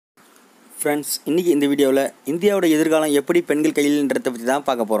Friends, இன்றைக்கி இந்த வீடியோவில் இந்தியாவோட எதிர்காலம் எப்படி பெண்கள் கையில்ன்றதை பற்றி தான்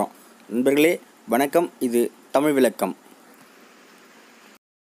பார்க்க போகிறோம். நண்பர்களே வணக்கம், இது தமிழ் விளக்கம்.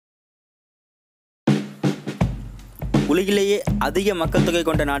 உலகிலேயே அதிக மக்கள் தொகை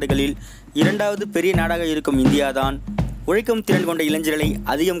கொண்ட நாடுகளில் இரண்டாவது பெரிய நாடாக இருக்கும் இந்தியா தான் உழைக்கும் திறன் கொண்ட இளைஞர்களை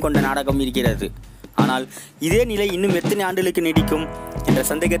அதிகம் கொண்ட நாடாகவும் இருக்கிறது. ஆனால் இதே நிலை இன்னும் எத்தனை ஆண்டுகளுக்கு நீடிக்கும் என்ற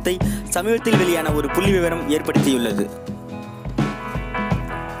சந்தேகத்தை சமீபத்தில் வெளியான ஒரு புள்ளி விவரம் ஏற்படுத்தியுள்ளது.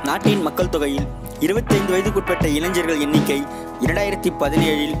 நாட்டின் மக்கள் தொகையில் 25 வயதுக்குட்பட்ட இளைஞர்கள் எண்ணிக்கை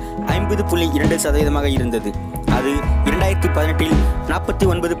 2017இல் 50.2% இருந்தது. அது 2018இல்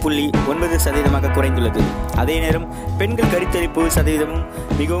 49.9% குறைந்துள்ளது. அதே நேரம் பெண்கள் கருத்தரிப்பு சதவீதமும்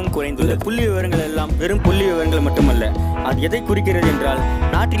மிகவும் குறைந்துள்ளது. புள்ளி விவரங்கள் எல்லாம் வெறும் புள்ளி விவரங்கள் மட்டுமல்ல. அது எதை குறிக்கிறது என்றால்,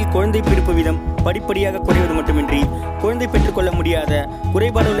 நாட்டில் குழந்தை பிறப்பு வீதம் படிப்படியாக குறைவது மட்டுமின்றி குழந்தை பெற்றுக்கொள்ள முடியாத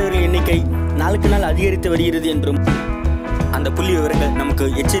குறைபாடுள்ளவர்கள் எண்ணிக்கை நாளுக்கு நாள் அதிகரித்து வருகிறது என்றும் அந்த புள்ளி விவரங்கள் நமக்கு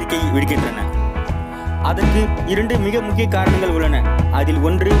எச்சரிக்கை விடுக்கின்றன. அதற்கு 2 மிக முக்கிய காரணங்கள் உள்ளன. அதில்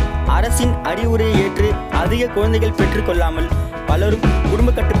ஒன்று, அரசின் அறிவுரையை ஏற்று அதிக குழந்தைகள் பெற்றுக்கொள்ளாமல் பலரும் குடும்ப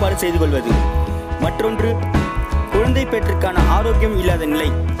கட்டுப்பாடு செய்து கொள்வது. மற்றொன்று, குழந்தை பெற்றுக்கான ஆரோக்கியம் இல்லாத நிலை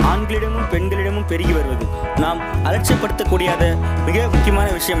ஆண்களிடமும் பெண்களிடமும் பெருகி வருவது. நாம் அலட்சியப்படுத்தக்கூடியாத மிக முக்கியமான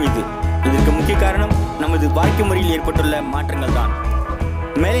விஷயம் இது. இதற்கு முக்கிய காரணம் நமது வாழ்க்கை முறையில் ஏற்பட்டுள்ள மாற்றங்கள் தான்.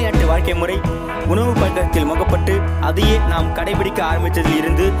 மேலை நாட்டு வாழ்க்கை முறை உணவு பழக்கத்தில் முகப்பட்டு அதையே நாம் கடைபிடிக்க ஆரம்பித்ததில்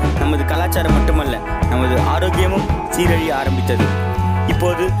இருந்து நமது கலாச்சாரம் மட்டுமல்ல, நமது ஆரோக்கியமும் சீரழிய ஆரம்பித்தது.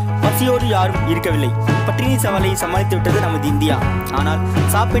 இப்போது பசியோடு யாரும் இருக்கவில்லை. பட்டினி சவாலை சமாளித்து விட்டது நமது இந்தியா. ஆனால்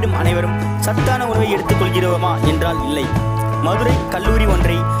சாப்பிடும் அனைவரும் சத்தான உணவை எடுத்துக்கொள்கிறோமா என்றால் இல்லை. மதுரை கல்லூரி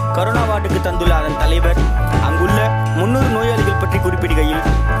ஒன்றை கொரோனா வார்டுக்கு தந்துள்ள அதன் தலைவர் அங்குள்ள 300 நோயாளிகள் பற்றி குறிப்பிடுகையில்,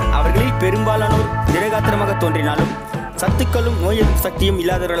 அவர்களில் பெரும்பாலானோர் திடகாத்திரமாக தோன்றினாலும் சத்துக்களும் நோய் எதிர்ப்பு சக்தியும்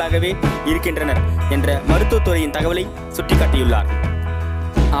இல்லாதவர்களாகவே இருக்கின்றனர் என்ற மருத்துவத்துறையின் தகவலை சுட்டிக்காட்டியுள்ளார்.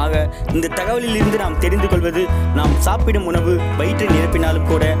 ஆக இந்த தகவலில் இருந்து நாம் தெரிந்து கொள்வது, நாம் சாப்பிடும் உணவு வயிற்றை நிரப்பினாலும்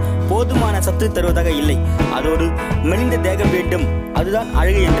கூட போதுமான சத்து தருவதாக இல்லை. அதோடு மெலிந்த தேகம் வேண்டும், அதுதான்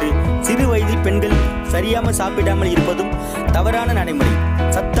அழகு என்று சிறு வயதில் பெண்கள் சரியாமல் சாப்பிடாமல் இருப்பதும் தவறான நடைமுறை.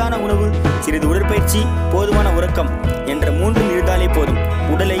 சத்தான உணவு, சிறிது உடற்பயிற்சி, போதுமான உறக்கம் என்ற 3 இருந்தாலே போதும்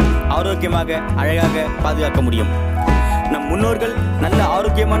உடலை ஆரோக்கியமாக அழகாக பாதுகாக்க முடியும். நம் முன்னோர்கள் நல்ல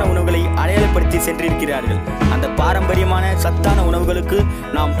ஆரோக்கியமான உணவுகளை அடையாளப்படுத்தி சென்றிருக்கிறார்கள். அந்த பாரம்பரியமான சத்தான உணவுகளுக்கு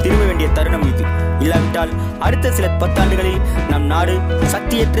நாம் திரும்ப வேண்டிய தருணம் இது. இல்லாவிட்டால் அடுத்த சில 10 ஆண்டுகளில் நம் நாடு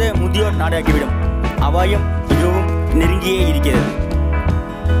சக்தியற்ற முதியோர் நாடாகிவிடும். அபாயம் மிகவும் நெருங்கியே இருக்கிறது.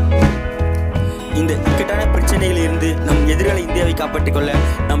 இந்த இக்கட்டான பிரச்சனைகளில் இருந்து நம் எதிர்கால இந்தியாவை காப்பாற்றிக் கொள்ள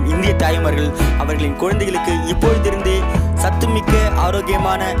நம் இந்திய தாய்மார்கள் அவர்களின் குழந்தைகளுக்கு இப்பொழுதிருந்தே சத்துமிக்க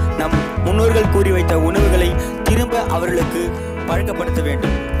ஆரோக்கியமான நம் முன்னோர்கள் கூறி வைத்த உணவுகளை திரும்ப அவர்களுக்கு பழக்கப்படுத்த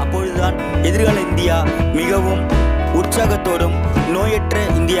வேண்டும். அப்பொழுதுதான் எதிர்கால இந்தியா மிகவும் உற்சாகத்தோடும் நோயற்ற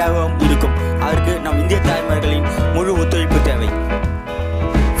இந்தியாவும் இருக்கும். அதற்கு நம் இந்திய தாய்மார்களின் முழு ஒத்துழைப்பு தேவை.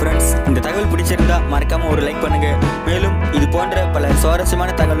 ஃப்ரெண்ட்ஸ், இந்த தகவல் பிடிச்சிருந்தா மறக்காம ஒரு லைக் பண்ணுங்க. மேலும் இது போன்ற பல சுவாரஸ்யமான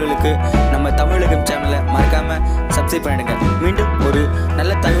தகவல்களுக்கு நம்ம தமிழ் விளக்கம் சேனலை மறக்காம சப்ஸ்கிரைப் பண்ணிடுங்க. மீண்டும் ஒரு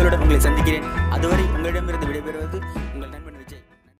நல்ல தகவலுடன் உங்களை சந்திக்கிறேன். அதுவரை உங்களிடமிருந்து விடைபெறுவது உங்கள்